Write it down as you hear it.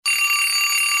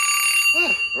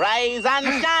Rise and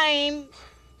shine.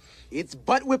 It's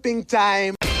butt whipping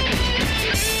time.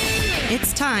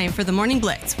 It's time for the Morning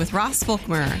Blitz with Ross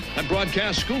Volkmer. That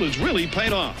broadcast school has really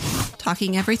paid off.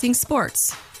 Talking everything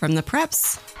sports, from the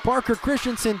preps. Parker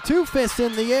Christensen, 2 fists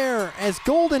in the air as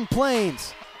Golden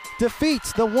Plains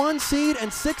defeats the 1 seed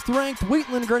and 6th-ranked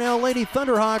Wheatland Grinnell Lady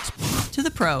Thunderhawks. To the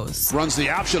pros. Runs the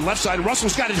option left side.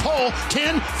 Russell's got it whole.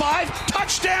 10-5.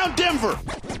 Touchdown, Denver.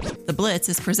 The Blitz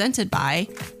is presented by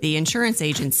the Insurance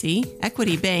Agency,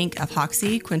 Equity Bank of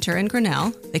Hoxie, Quinter, and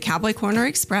Grinnell, the Cowboy Corner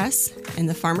Express, and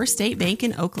the Farmer State Bank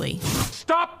in Oakley.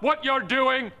 Stop what you're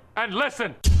doing and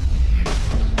listen.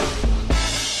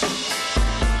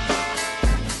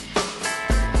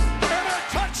 And a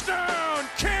touchdown,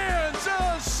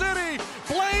 Kansas City.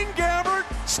 Blaine Gabbert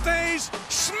stays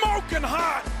smoking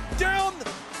hot down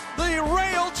the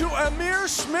rail to Amir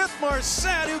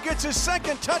Smith-Marset, who gets his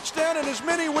 2nd touchdown in as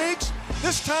many weeks,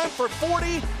 this time for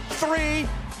 43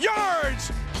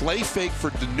 yards. Play fake for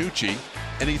DiNucci,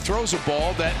 and he throws a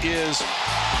ball that is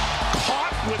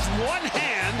caught with one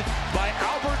hand by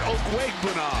Albert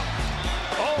Okwuegbunam.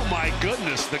 Oh my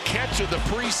goodness, the catch of the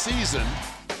preseason.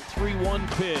 3-1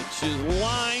 pitch is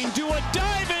lined to a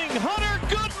diving Hunter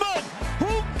Goodman,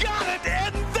 who got it,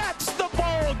 and that's the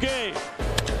ball game.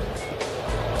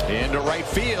 Into right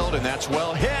field, and that's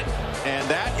well hit, and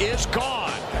that is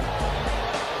gone.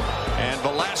 And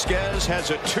Velasquez has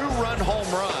a 2-run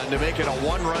home run to make it a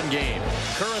 1-run game.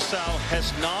 Curacao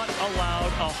has not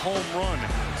allowed a home run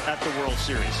at the World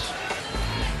Series.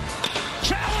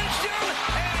 Challenged him,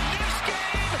 and this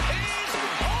game is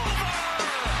over.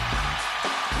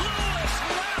 Lewis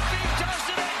Mappy does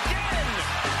it again.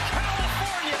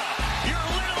 California, your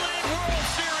Little League World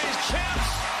Series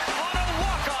champs on a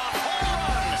walk-off home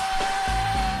run.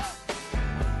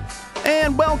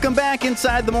 And welcome back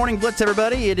inside the Morning Blitz,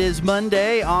 everybody. It is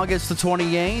Monday, August the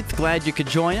 28th. Glad you could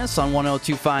join us on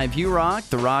 102.5 URock,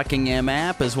 the Rockingham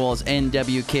app, as well as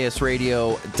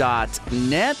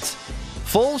nwksradio.net.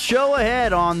 Full show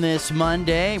ahead on this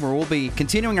Monday, where we'll be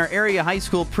continuing our area high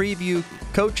school preview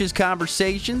coaches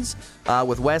conversations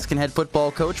with Wescan head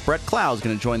football coach Brett Clough is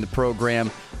going to join the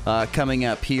program coming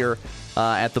up here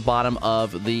at the bottom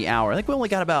of the hour. I think we only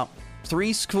got about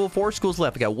 4 schools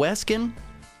left. We got Wescan.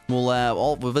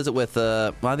 We'll visit with,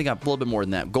 I think a little bit more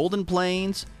than that. Golden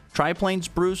Plains, Tri-Plains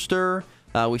Brewster.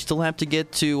 We still have to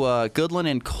get to Goodland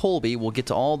and Colby. We'll get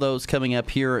to all those coming up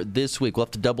here this week. We'll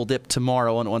have to double dip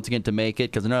tomorrow and once again to make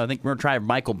it, because I think we're going to try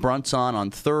Michael Bruntz on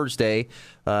Thursday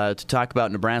to talk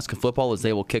about Nebraska football, as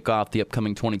they will kick off the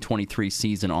upcoming 2023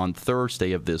 season on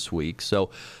Thursday of this week. So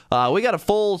we got a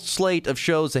full slate of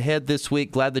shows ahead this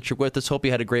week. Glad that you're with us. Hope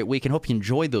you had a great week and hope you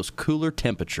enjoyed those cooler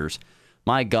temperatures.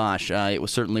 My gosh, it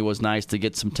certainly was nice to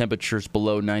get some temperatures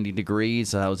below 90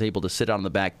 degrees. I was able to sit out on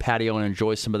the back patio and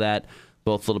enjoy some of that,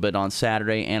 both a little bit on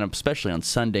Saturday and especially on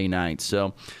Sunday night.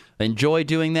 So enjoy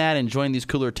doing that, enjoying these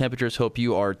cooler temperatures. Hope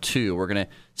you are too. We're going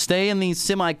to stay in these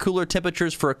semi-cooler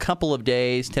temperatures for a couple of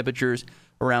days. Temperatures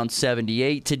around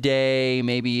 78 today,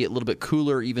 maybe a little bit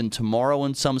cooler even tomorrow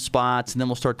in some spots, and then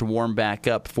we'll start to warm back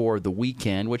up for the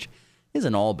weekend, which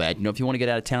isn't all bad. If you want to get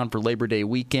out of town for Labor Day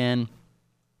weekend,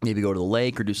 maybe go to the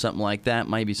lake or do something like that,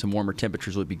 maybe some warmer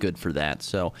temperatures would be good for that.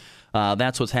 So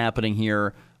that's what's happening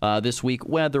here this week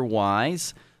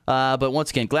weather-wise. But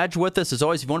once again, glad you're with us. As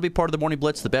always, if you want to be part of the Morning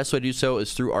Blitz, the best way to do so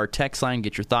is through our text line.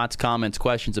 Get your thoughts, comments,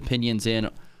 questions, opinions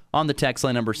in on the text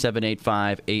line number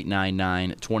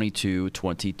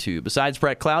 785-899-2222. Besides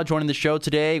Brett Clough joining the show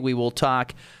today, we will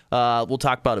talk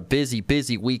about a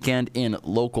busy weekend in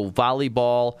local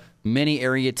volleyball. Many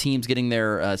area teams getting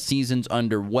their seasons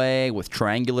underway with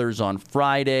triangulars on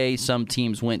Friday. Some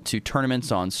teams went to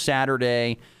tournaments on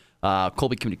Saturday.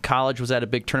 Colby Community College was at a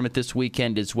big tournament this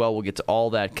weekend as well. We'll get to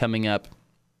all that coming up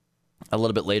a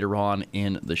little bit later on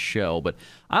in the show. But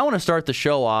I want to start the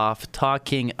show off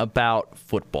talking about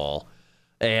football.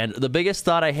 And the biggest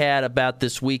thought I had about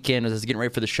this weekend as I was getting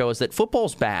ready for the show is that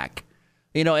football's back.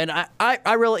 And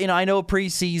I really, I know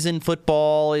preseason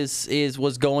football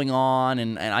was going on,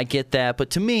 and I get that. But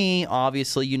to me,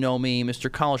 obviously, you know me,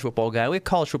 Mr. College Football guy, we have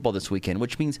college football this weekend,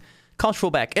 which means college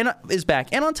football is back.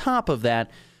 And on top of that,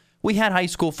 we had high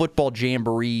school football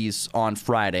jamborees on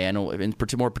Friday. I know,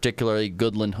 more particularly,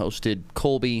 Goodland hosted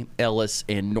Colby, Ellis,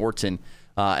 and Norton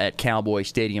at Cowboy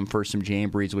Stadium for some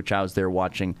jamborees, which I was there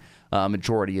watching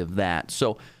majority of that.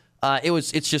 So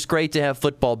it's just great to have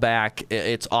football back.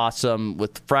 It's awesome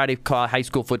with Friday high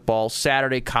school football,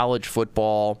 Saturday college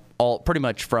football, all pretty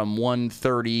much from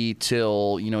 1:30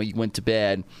 till you went to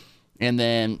bed, and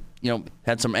then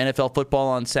had some NFL football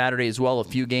on Saturday as well.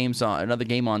 Another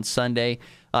game on Sunday.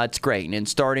 It's great, and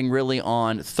starting really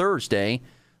on Thursday,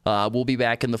 will be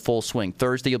back in the full swing.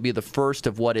 Thursday will be the first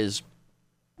of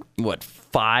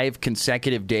 5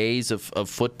 consecutive days of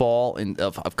football and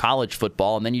of college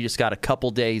football, and then you just got a couple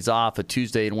days off, a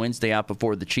Tuesday and Wednesday off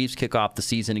before the Chiefs kick off the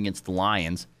season against the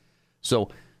Lions. So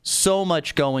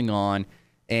much going on,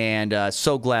 and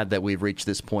so glad that we've reached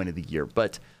this point of the year.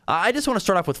 But I just want to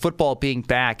start off with football being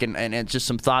back and just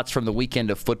some thoughts from the weekend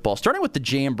of football, starting with the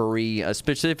Jamboree,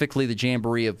 specifically the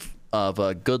Jamboree of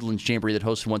Goodland's Jamboree that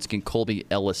hosted once again Colby,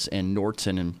 Ellis, and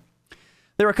Norton. And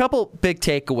there are a couple big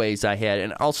takeaways I had,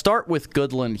 and I'll start with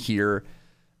Goodland here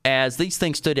as these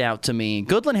things stood out to me.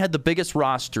 Goodland had the biggest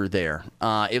roster there.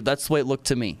 That's the way it looked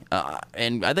to me.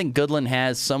 And I think Goodland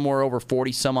has somewhere over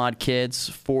 40-some-odd kids,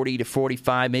 40 to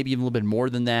 45, maybe even a little bit more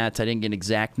than that. I didn't get an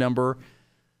exact number.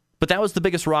 But that was the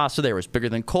biggest roster there. It was bigger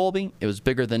than Colby. It was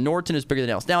bigger than Norton. It was bigger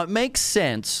than Ellis. Now, it makes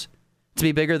sense to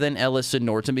be bigger than Ellis and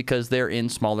Norton because they're in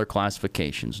smaller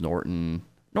classifications. Norton,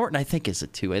 I think, is a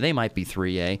 2A. They might be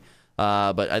 3A.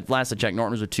 But last I checked,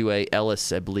 Norton was a 2A.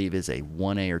 Ellis, I believe, is a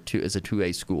 1A or 2 is a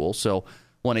 2A school. So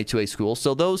 1A, 2A school.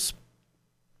 So those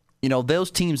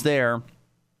teams there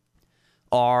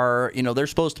are, they're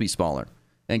supposed to be smaller.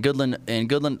 And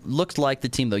Goodland looks like the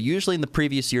team, though. Usually in the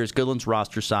previous years, Goodland's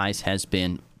roster size has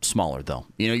been smaller, though.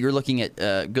 You're looking at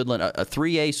Goodland, a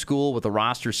 3A school with a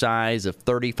roster size of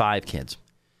 35 kids.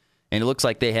 And it looks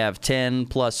like they have 10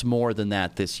 plus more than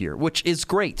that this year, which is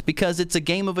great because it's a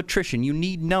game of attrition. You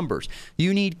need numbers.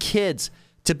 You need kids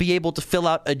to be able to fill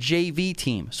out a JV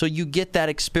team so you get that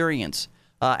experience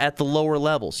at the lower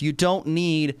levels. You don't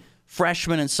need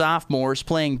freshmen and sophomores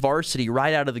playing varsity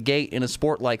right out of the gate in a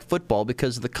sport like football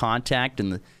because of the contact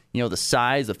and the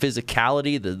size, the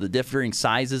physicality, the differing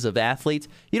sizes of athletes.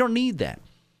 You don't need that.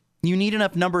 You need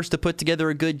enough numbers to put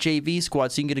together a good JV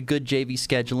squad so you can get a good JV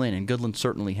schedule in, and Goodland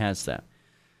certainly has that.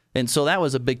 And so that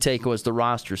was a big take, was the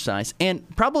roster size. And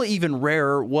probably even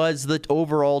rarer was the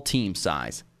overall team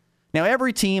size. Now,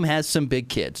 every team has some big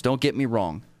kids, don't get me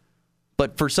wrong.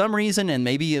 But for some reason, and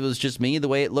maybe it was just me, the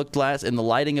way it looked last in the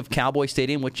lighting of Cowboy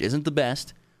Stadium, which isn't the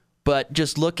best, but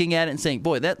just looking at it and saying,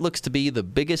 boy, that looks to be the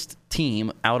biggest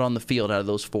team out on the field out of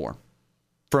those 4.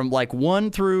 From like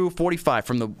 1 through 45,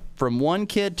 from one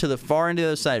kid to the far end of the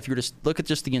other side, if you were to look at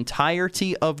just the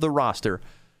entirety of the roster,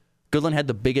 Goodland had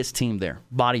the biggest team there,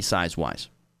 body size-wise.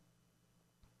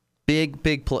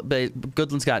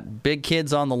 Goodland's got big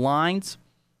kids on the lines,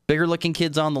 bigger-looking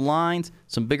kids on the lines,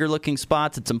 some bigger-looking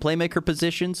spots at some playmaker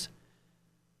positions,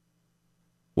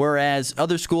 whereas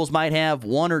other schools might have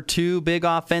 1 or 2 big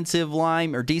offensive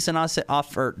line or decent,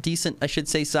 I should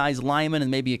say, size linemen and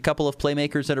maybe a couple of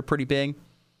playmakers that are pretty big.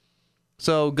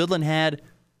 So Goodland had,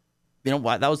 that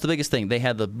was the biggest thing. They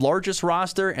had the largest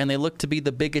roster, and they looked to be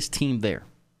the biggest team there,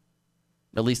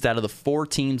 at least out of the 4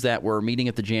 teams that were meeting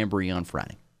at the Jamboree on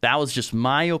Friday. That was just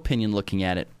my opinion looking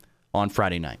at it on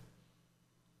Friday night.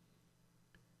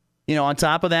 On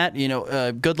top of that,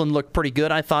 Goodland looked pretty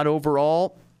good, I thought,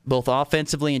 overall, both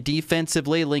offensively and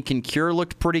defensively. Lincoln Cure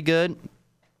looked pretty good.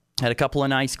 Had a couple of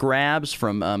nice grabs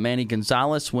from Manny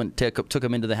Gonzalez. Took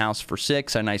him into the house for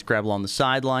 6. A nice grab along the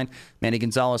sideline. Manny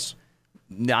Gonzalez,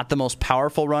 not the most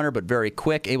powerful runner, but very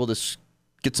quick, able to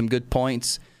get some good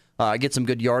points, get some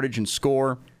good yardage and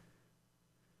score.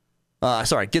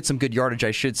 Get some good yardage,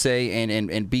 I should say,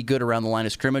 and be good around the line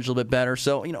of scrimmage a little bit better.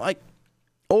 So,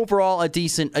 overall, a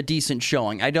decent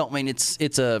showing. I don't mean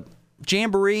it's a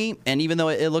Jamboree, and even though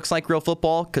it looks like real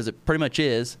football, because it pretty much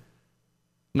is,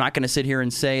 I'm not going to sit here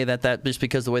and say that just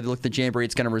because the way they look at the Jamboree,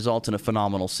 it's going to result in a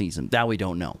phenomenal season. That we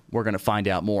don't know. We're going to find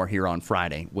out more here on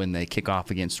Friday when they kick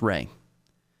off against Ray.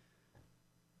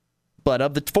 But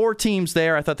of the 4 teams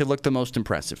there, I thought they looked the most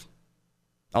impressive.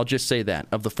 I'll just say that.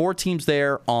 Of the 4 teams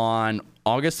there on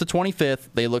August the 25th,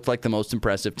 they looked like the most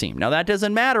impressive team. Now, that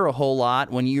doesn't matter a whole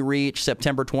lot when you reach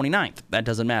September 29th. That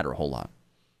doesn't matter a whole lot.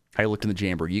 How you looked in the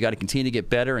Jamboree. You got to continue to get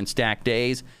better and stack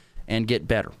days and get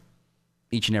better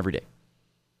each and every day.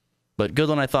 But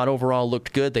Goodland, I thought, overall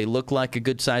looked good. They look like a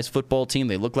good-sized football team.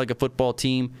 They look like a football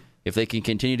team. If they can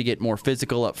continue to get more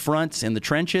physical up front in the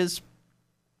trenches,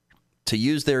 to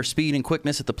use their speed and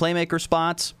quickness at the playmaker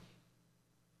spots,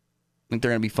 I think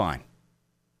they're going to be fine.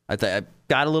 I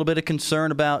got a little bit of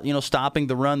concern about stopping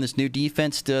the run. This new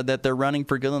defense that they're running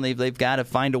for Goodland, they've got to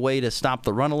find a way to stop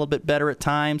the run a little bit better at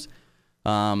times.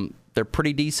 They're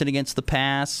pretty decent against the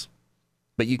pass,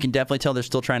 but you can definitely tell they're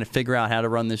still trying to figure out how to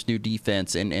run this new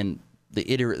defense and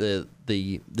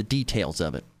the details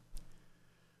of it.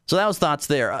 So that was thoughts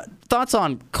there. Thoughts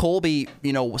on Colby,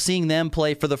 seeing them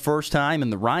play for the first time in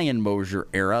the Ryan Mosier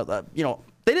era.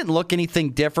 They didn't look anything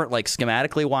different, like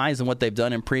schematically wise, than what they've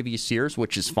done in previous years,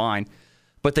 which is fine.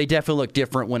 But they definitely look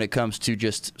different when it comes to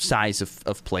just size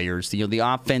of players. The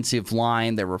offensive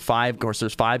line, there were 5. Of course,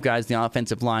 there's 5 guys in the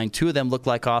offensive line. 2 of them look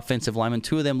like offensive linemen.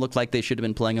 2 of them look like they should have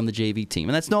been playing on the JV team.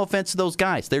 And that's no offense to those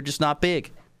guys. They're just not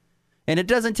big. And it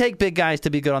doesn't take big guys to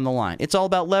be good on the line. It's all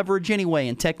about leverage anyway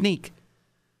and technique.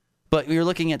 But you're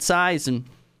looking at size, and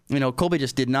Colby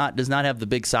just does not have the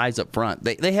big size up front.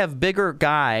 They have bigger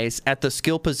guys at the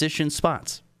skill position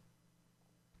spots.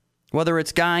 Whether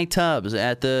it's Guy Tubbs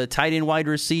at the tight end wide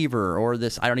receiver or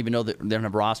this, I don't even know that they don't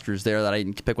have rosters there that I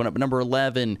didn't pick one up. But number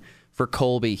 11 for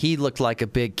Colby, he looked like a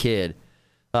big kid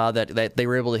that they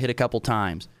were able to hit a couple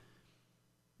times.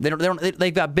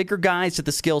 They've got bigger guys at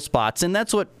the skill spots, and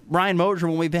that's what Ryan Mosier,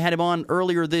 when we had him on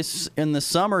earlier in the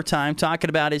summertime, talking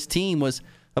about his team, was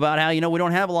about how we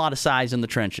don't have a lot of size in the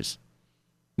trenches.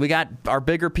 We got our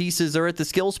bigger pieces are at the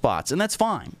skill spots, and that's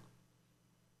fine.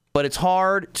 But it's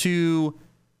hard to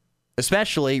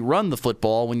especially run the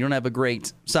football when you don't have a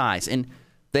great size. And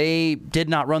they did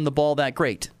not run the ball that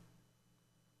great.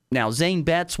 Now, Zane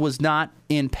Betts was not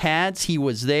in pads. He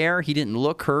was there. He didn't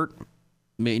look hurt.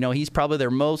 He's probably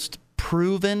their most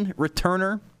proven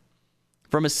returner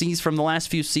from the last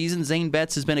few seasons. Zane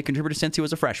Betts has been a contributor since he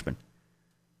was a freshman.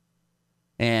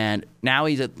 And now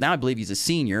I believe he's a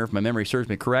senior, if my memory serves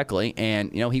me correctly.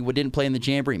 And, he didn't play in the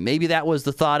Jamboree. Maybe that was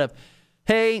the thought of,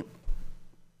 hey,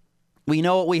 we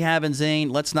know what we have in Zane.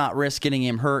 Let's not risk getting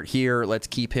him hurt here. Let's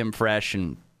keep him fresh,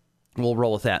 and we'll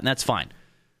roll with that. And that's fine.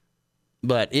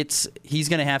 But he's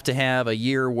going to have a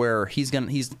year where he's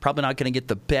probably not going to get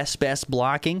the best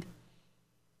blocking,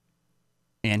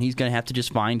 and he's going to have to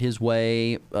just find his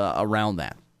way around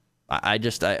that. I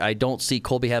don't see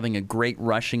Colby having a great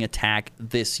rushing attack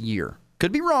this year.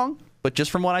 Could be wrong, but just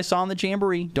from what I saw in the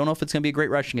Jamboree, don't know if it's going to be a great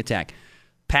rushing attack.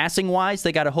 Passing wise,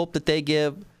 they got to hope that they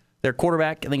give their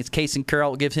quarterback, I think it's Kason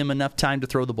Carroll, gives him enough time to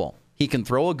throw the ball. He can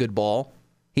throw a good ball.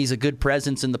 He's a good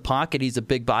presence in the pocket. He's a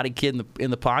big body kid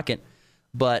in the pocket.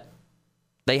 But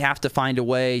they have to find a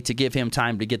way to give him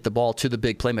time to get the ball to the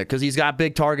big playmaker because he's got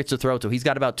big targets to throw to. He's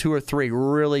got about 2 or 3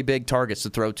 really big targets to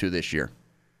throw to this year.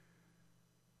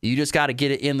 You just got to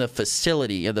get it in the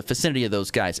vicinity of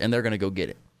those guys, and they're going to go get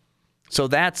it. So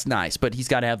that's nice, but he's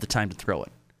got to have the time to throw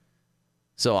it.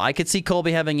 So I could see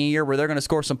Colby having a year where they're going to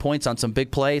score some points on some big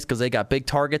plays because they got big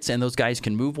targets and those guys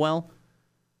can move well.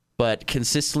 But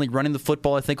consistently running the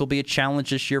football, I think, will be a challenge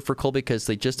this year for Colby because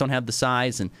they just don't have the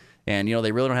size and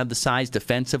they really don't have the size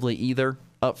defensively either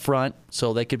up front.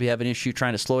 So they could be having an issue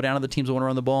trying to slow down other teams that want to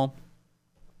run the ball.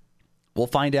 We'll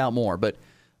find out more. But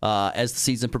as the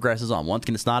season progresses on, once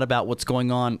again, it's not about what's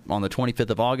going on the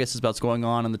 25th of August. It's about what's going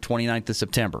on the 29th of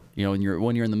September. When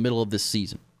you're in the middle of this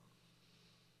season.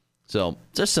 So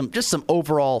just some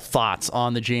overall thoughts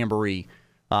on the Jamboree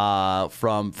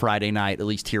from Friday night, at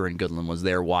least here in Goodland. Was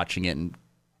there watching it, and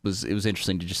it was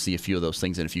interesting to just see a few of those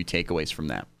things and a few takeaways from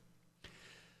that.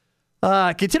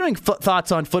 Continuing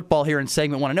thoughts on football here in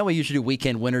segment 1. I know we usually do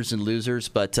weekend winners and losers,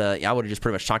 but I would have just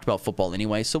pretty much talked about football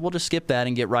anyway, so we'll just skip that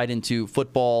and get right into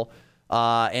football.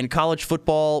 And college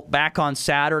football back on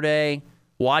Saturday.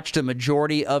 Watched a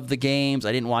majority of the games.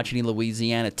 I didn't watch any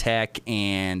Louisiana Tech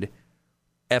and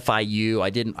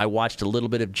FIU. I watched a little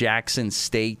bit of Jackson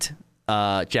State's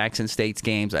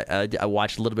games. I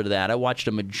watched a little bit of that. I watched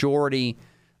a majority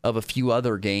of a few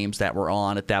other games that were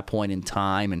on at that point in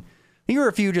time. And here are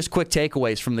a few just quick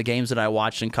takeaways from the games that I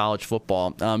watched in college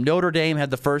football. Notre Dame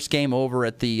had the first game over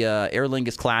at the Aer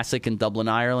Lingus Classic in Dublin,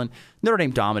 Ireland. Notre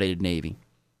Dame dominated Navy.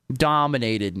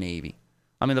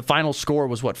 I mean, the final score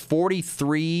was,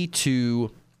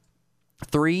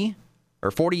 43-3? Or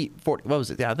 40, what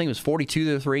was it? Yeah, I think it was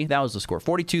 42-3. That was the score,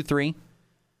 42-3.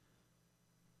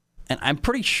 And I'm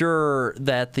pretty sure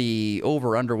that the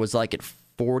over-under was like at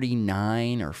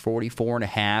 49 or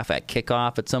 44.5 at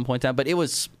kickoff at some point in time. But it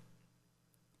was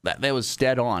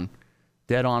dead on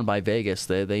by Vegas.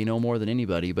 They know more than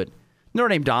anybody. But Notre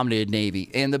Dame dominated Navy.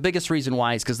 And the biggest reason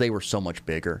why is because they were so much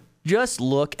bigger. Just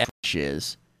look at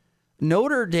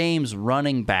Notre Dame's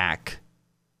running back.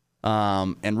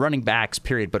 And running backs,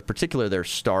 period, but particularly their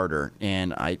starter,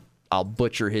 and I'll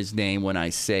butcher his name when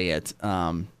I say it.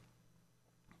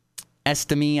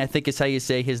 Estime, I think is how you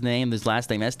say his name, his last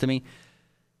name, Estime.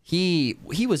 He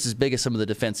was as big as some of the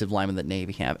defensive linemen that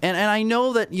Navy have. And I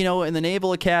know that, in the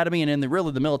Naval Academy and in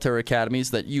the military academies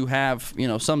that you have,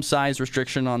 some size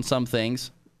restriction on some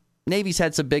things. Navy's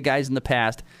had some big guys in the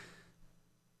past,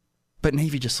 but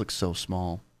Navy just looks so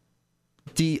small.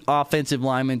 Offensive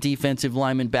linemen, defensive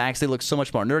linemen, backs, they look so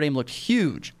much more. Notre Dame looked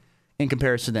huge in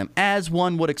comparison to them, as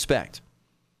one would expect.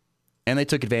 And they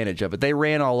took advantage of it. They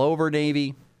ran all over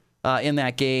Navy in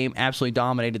that game, absolutely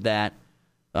dominated that.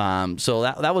 So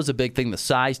that was a big thing. The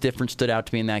size difference stood out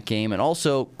to me in that game. And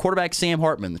also, quarterback Sam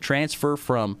Hartman, the transfer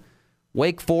from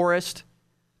Wake Forest,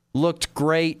 looked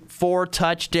great. 4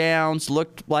 touchdowns.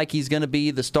 Looked like he's going to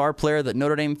be the star player that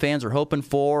Notre Dame fans are hoping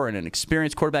for, and an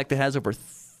experienced quarterback that has over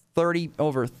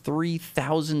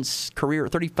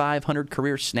 3,500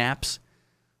 career snaps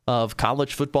of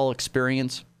college football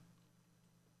experience.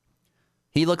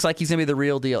 He looks like he's going to be the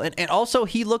real deal. And also,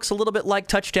 he looks a little bit like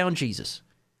Touchdown Jesus,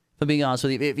 if I'm being honest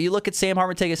with you. If you look at Sam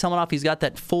Hartman take his helmet off, he's got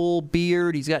that full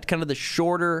beard. He's got kind of the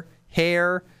shorter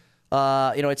hair.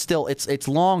 It's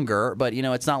longer, but,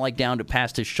 it's not like down to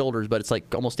past his shoulders, but it's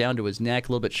like almost down to his neck,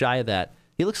 a little bit shy of that.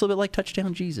 He looks a little bit like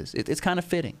Touchdown Jesus. It's kind of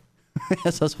fitting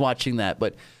as I was watching that.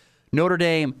 But Notre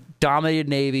Dame dominated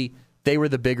Navy. They were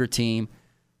the bigger team.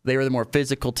 They were the more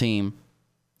physical team.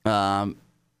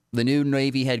 The new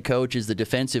Navy head coach is the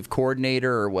defensive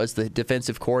coordinator, or was the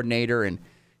defensive coordinator, and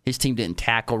his team didn't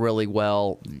tackle really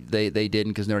well. They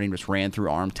didn't, because Notre Dame just ran through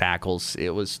arm tackles. It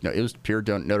was pure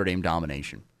Notre Dame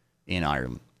domination in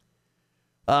Ireland.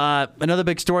 Another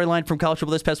big storyline from college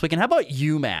football this past weekend. How about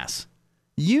UMass?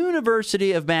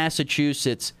 University of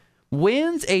Massachusetts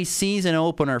wins a season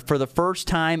opener for the first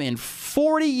time in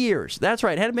 40 years. That's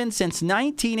right. It hadn't been since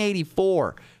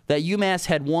 1984 that UMass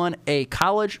had won a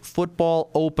college football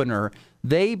opener.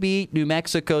 They beat New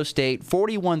Mexico State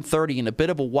 41-30 in a bit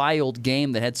of a wild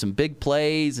game that had some big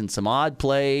plays and some odd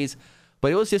plays,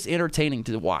 but it was just entertaining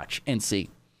to watch and see.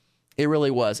 It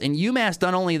really was. And UMass,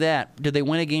 not only that, did they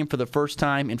win a game for the first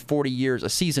time in 40 years, a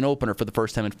season opener for the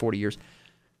first time in 40 years.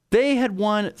 They had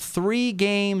won 3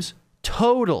 games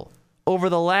total over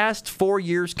the last 4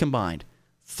 years combined.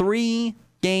 3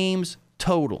 games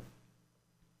total.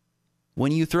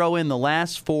 When you throw in the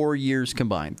last 4 years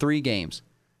combined, 3 games,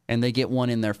 and they get one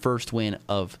in their first win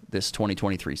of this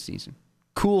 2023 season.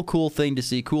 Cool thing to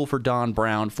see. Cool for Don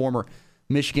Brown, former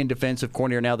Michigan defensive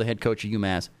coordinator, now the head coach of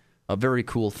UMass. A very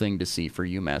cool thing to see for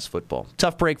UMass football.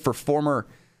 Tough break for former,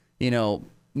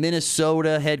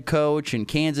 Minnesota head coach and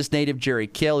Kansas native Jerry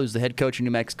Kill, who's the head coach of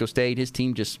New Mexico State. His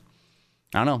team just,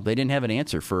 I don't know, they didn't have an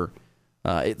answer for.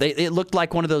 It looked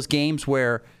like one of those games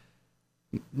where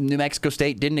New Mexico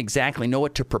State didn't exactly know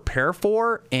what to prepare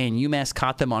for, and UMass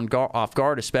caught them off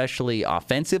guard, especially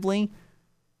offensively,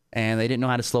 and they didn't know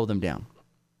how to slow them down.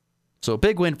 So a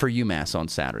big win for UMass on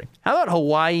Saturday. How about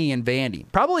Hawaii and Vandy?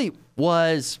 Probably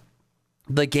was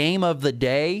the game of the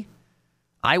day,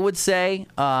 I would say.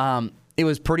 It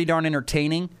was pretty darn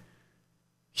entertaining.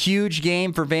 Huge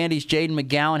game for Vandy's Jaden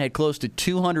McGowan. Had close to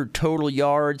 200 total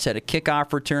yards, had a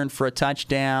kickoff return for a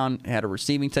touchdown, had a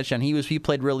receiving touchdown. He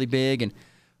played really big. And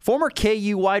former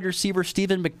KU wide receiver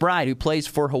Stephen McBride, who plays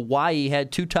for Hawaii,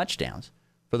 had 2 touchdowns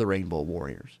for the Rainbow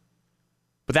Warriors.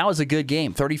 But that was a good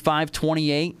game.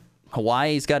 35-28.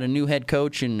 Hawaii's got a new head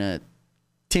coach in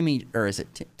Timmy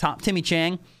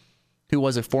Chang, who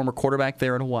was a former quarterback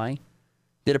there in Hawaii.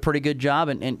 Did a pretty good job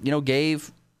and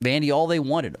gave Vandy all they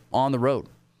wanted on the road.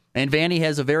 And Vandy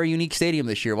has a very unique stadium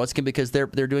this year. Once again, because they're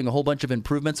doing a whole bunch of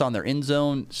improvements on their end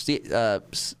zone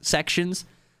sections.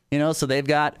 So they've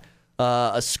got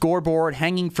a scoreboard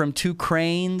hanging from 2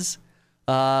 cranes,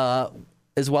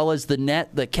 as well as the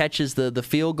net that catches the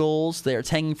field goals. It's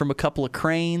hanging from a couple of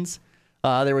cranes.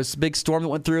 There was a big storm that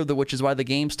went through, which is why the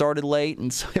game started late.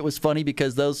 And so it was funny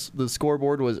because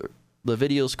the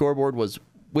video scoreboard was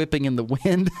whipping in the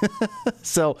wind.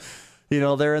 So,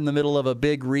 they're in the middle of a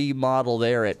big remodel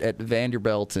there at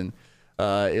Vanderbilt. And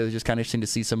it was just kind of interesting to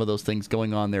see some of those things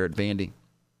going on there at Vandy.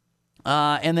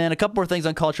 And then a couple more things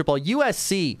on college football.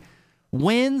 USC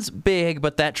wins big,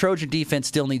 but that Trojan defense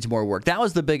still needs more work. That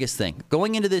was the biggest thing.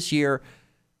 Going into this year,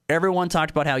 everyone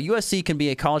talked about how USC can be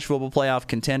a college football playoff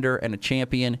contender and a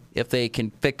champion if they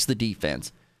can fix the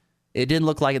defense. It didn't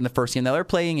look like it in the first game. Now, they're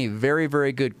playing a very,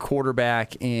 very good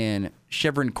quarterback in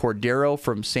Chevron Cordero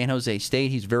from San Jose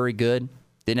State. He's very good.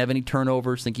 Didn't have any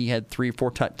turnovers. I think he had 3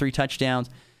 touchdowns.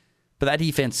 But that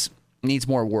defense needs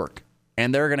more work.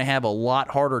 And they're going to have a lot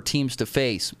harder teams to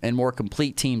face and more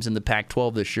complete teams in the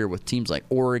Pac-12 this year with teams like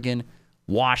Oregon,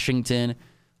 Washington.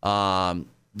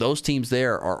 Those teams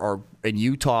there are in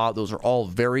Utah. Those are all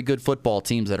very good football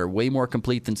teams that are way more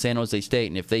complete than San Jose State.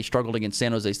 And if they struggled against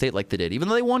San Jose State like they did, even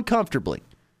though they won comfortably,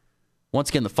 once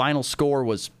again, the final score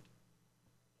was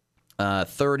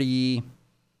 30.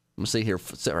 Let's see here.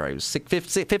 Sorry, it was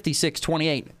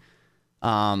 56-28.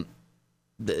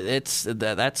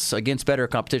 That's against better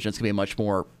competition. It's going to be a much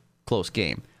more close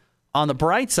game. On the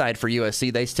bright side for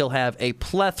USC, they still have a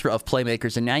plethora of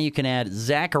playmakers, and now you can add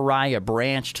Zachariah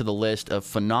Branch to the list of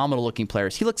phenomenal-looking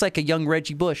players. He looks like a young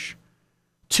Reggie Bush.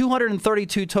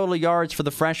 232 total yards for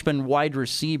the freshman wide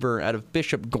receiver out of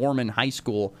Bishop Gorman High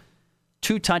School.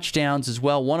 2 touchdowns as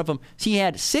well. One of them, he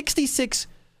had 66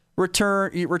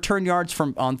 return yards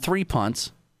on 3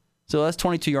 punts. So that's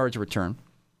 22 yards a return.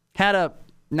 Had a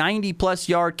 90-plus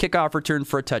yard kickoff return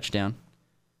for a touchdown.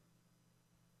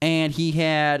 And he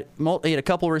had a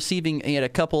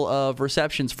couple of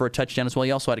receptions for a touchdown as well.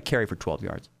 He also had a carry for 12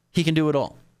 yards. He can do it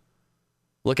all.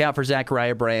 Look out for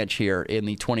Zachariah Branch here in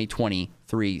the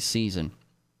 2023 season.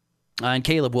 And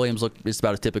Caleb Williams looked just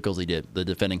about as typical as he did, the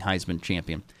defending Heisman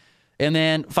champion. And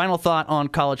then final thought on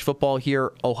college football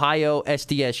here, Ohio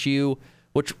SDSU,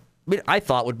 which I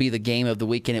thought would be the game of the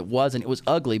weekend. It wasn't. It was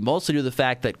ugly, mostly due to the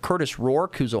fact that Curtis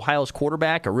Rourke, who's Ohio's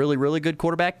quarterback, a really, really good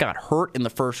quarterback, got hurt in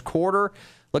the first quarter.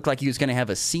 Looked like he was going to have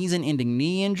a season-ending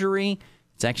knee injury.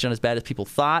 It's actually not as bad as people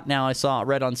thought. Now I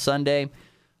read on Sunday.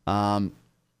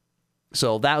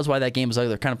 So that was why that game was ugly.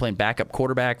 They're kind of playing backup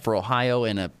quarterback for Ohio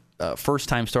and a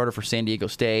first-time starter for San Diego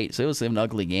State. So it was an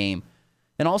ugly game.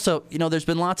 And also, there's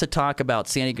been lots of talk about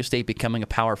San Diego State becoming a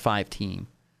Power 5 team.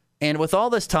 And with all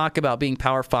this talk about being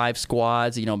Power 5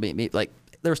 squads, like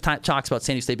there was talks about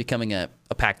San Diego State becoming a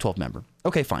Pac-12 member.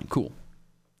 Okay, fine, cool.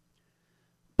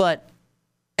 But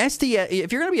SDS,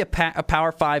 if you're going to be a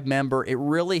Power 5 member, it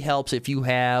really helps if you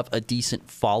have a decent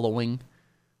following.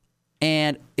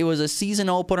 And it was a season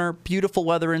opener, beautiful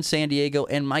weather in San Diego,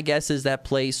 and my guess is that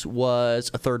place was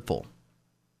a third full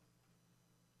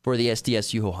for the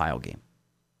SDSU Ohio game.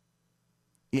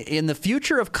 In the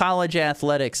future of college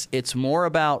athletics, it's more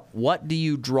about what do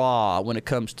you draw when it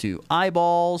comes to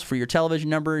eyeballs for your television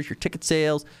numbers, your ticket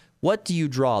sales. What do you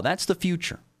draw? That's the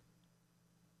future.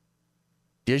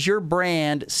 Does your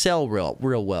brand sell real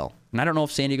well? And I don't know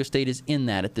if San Diego State is in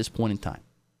that at this point in time.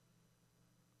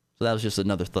 So that was just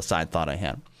another side thought I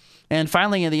had. And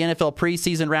finally, in the NFL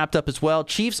preseason wrapped up as well.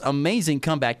 Chiefs, amazing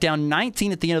comeback. Down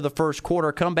 19 at the end of the first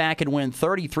quarter. Come back and win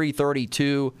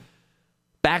 33-32.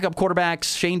 Backup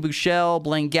quarterbacks, Shane Buechele,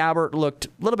 Blaine Gabbert looked a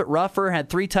little bit rougher. Had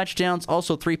 3 touchdowns,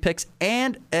 also 3 picks,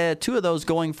 and 2 of those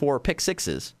going for pick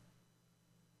sixes.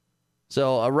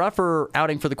 So a rougher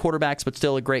outing for the quarterbacks, but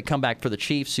still a great comeback for the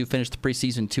Chiefs, who finished the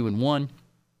preseason 2-1.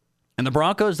 And the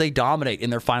Broncos, they dominate in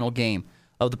their final game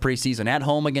of the preseason. At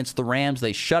home against the Rams,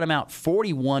 they shut them out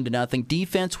 41-0.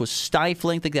 Defense was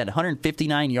stifling. I think they had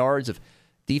 159 yards of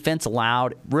defense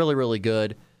allowed. Really, really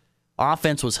good.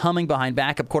 Offense was humming behind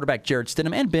backup quarterback Jarrett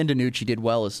Stidham, and Ben DiNucci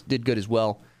did good as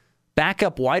well.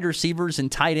 Backup wide receivers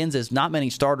and tight ends, as not many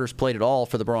starters played at all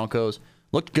for the Broncos,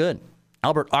 looked good.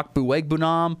 Albert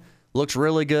Okpuegbunam looks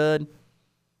really good.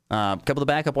 A couple of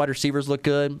the backup wide receivers look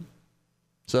good.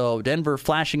 So Denver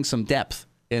flashing some depth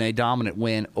in a dominant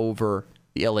win over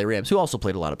the LA Rams, who also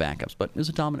played a lot of backups, but it was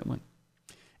a dominant win.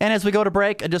 And as we go to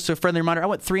break, just a friendly reminder, I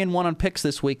went 3-1 on picks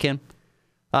this weekend.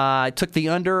 I took the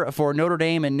under for Notre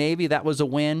Dame and Navy. That was a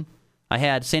win. I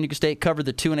had San Diego State cover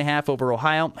the 2.5 over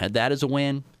Ohio. Had that as a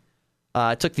win.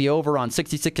 I took the over on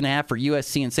 66.5 for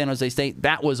USC and San Jose State.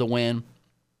 That was a win.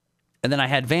 And then I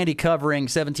had Vandy covering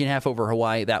 17.5 over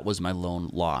Hawaii. That was my lone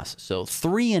loss. So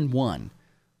 3-1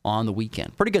 on the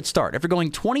weekend. Pretty good start. After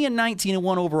going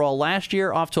 20-19-1 overall last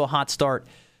year, off to a hot start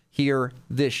here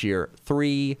this year.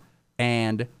 3-1.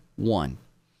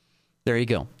 There you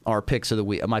go. Our picks of the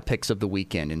week, my picks of the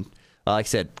weekend. And like I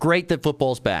said, great that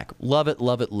football's back. Love it,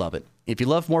 love it, love it. If you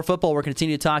love more football, we're going to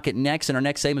continue to talk it next. In our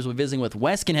next segment, we're visiting with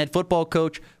Weskin head football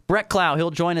coach Brett Clough. He'll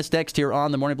join us next here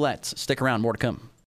on the Morning Blitz. Stick around. More to come.